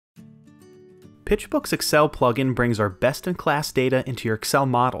PitchBook's Excel plugin brings our best-in-class data into your Excel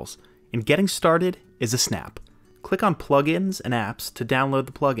models, and getting started is a snap. Click on Plugins and Apps to download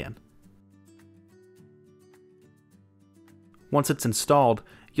the plugin. Once it's installed,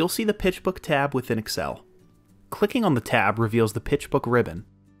 you'll see the PitchBook tab within Excel. Clicking on the tab reveals the PitchBook ribbon.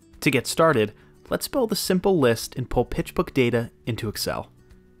 To get started, let's build a simple list and pull PitchBook data into Excel.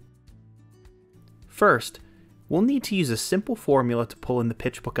 First, we'll need to use a simple formula to pull in the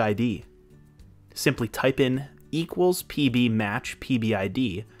PitchBook ID. Simply type in equals PB match PB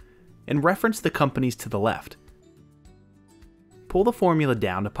ID and reference the companies to the left. Pull the formula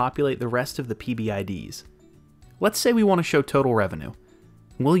down to populate the rest of the PB IDs. Let's say we want to show total revenue.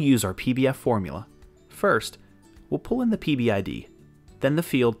 We'll use our PBF formula. First, we'll pull in the PB ID, then the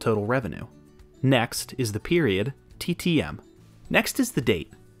field total revenue. Next is the period, TTM. Next is the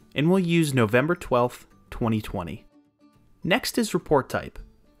date, and we'll use November 12th, 2020. Next is report type,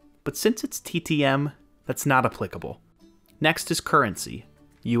 but since it's TTM, that's not applicable. Next is currency,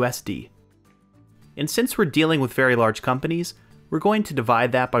 USD. And since we're dealing with very large companies, we're going to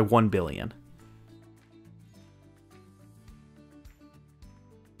divide that by 1 billion.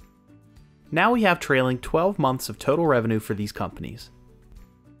 Now we have trailing 12 months of total revenue for these companies.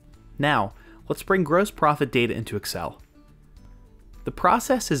 Now, let's bring gross profit data into Excel. The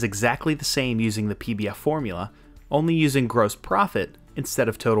process is exactly the same using the PBF formula, only using gross profit instead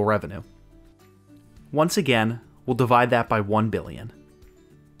of total revenue. Once again, we'll divide that by 1 billion.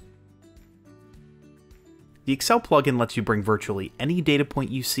 The Excel plugin lets you bring virtually any data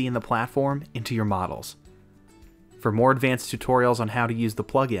point you see in the platform into your models. For more advanced tutorials on how to use the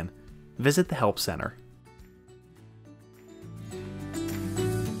plugin, visit the Help Center.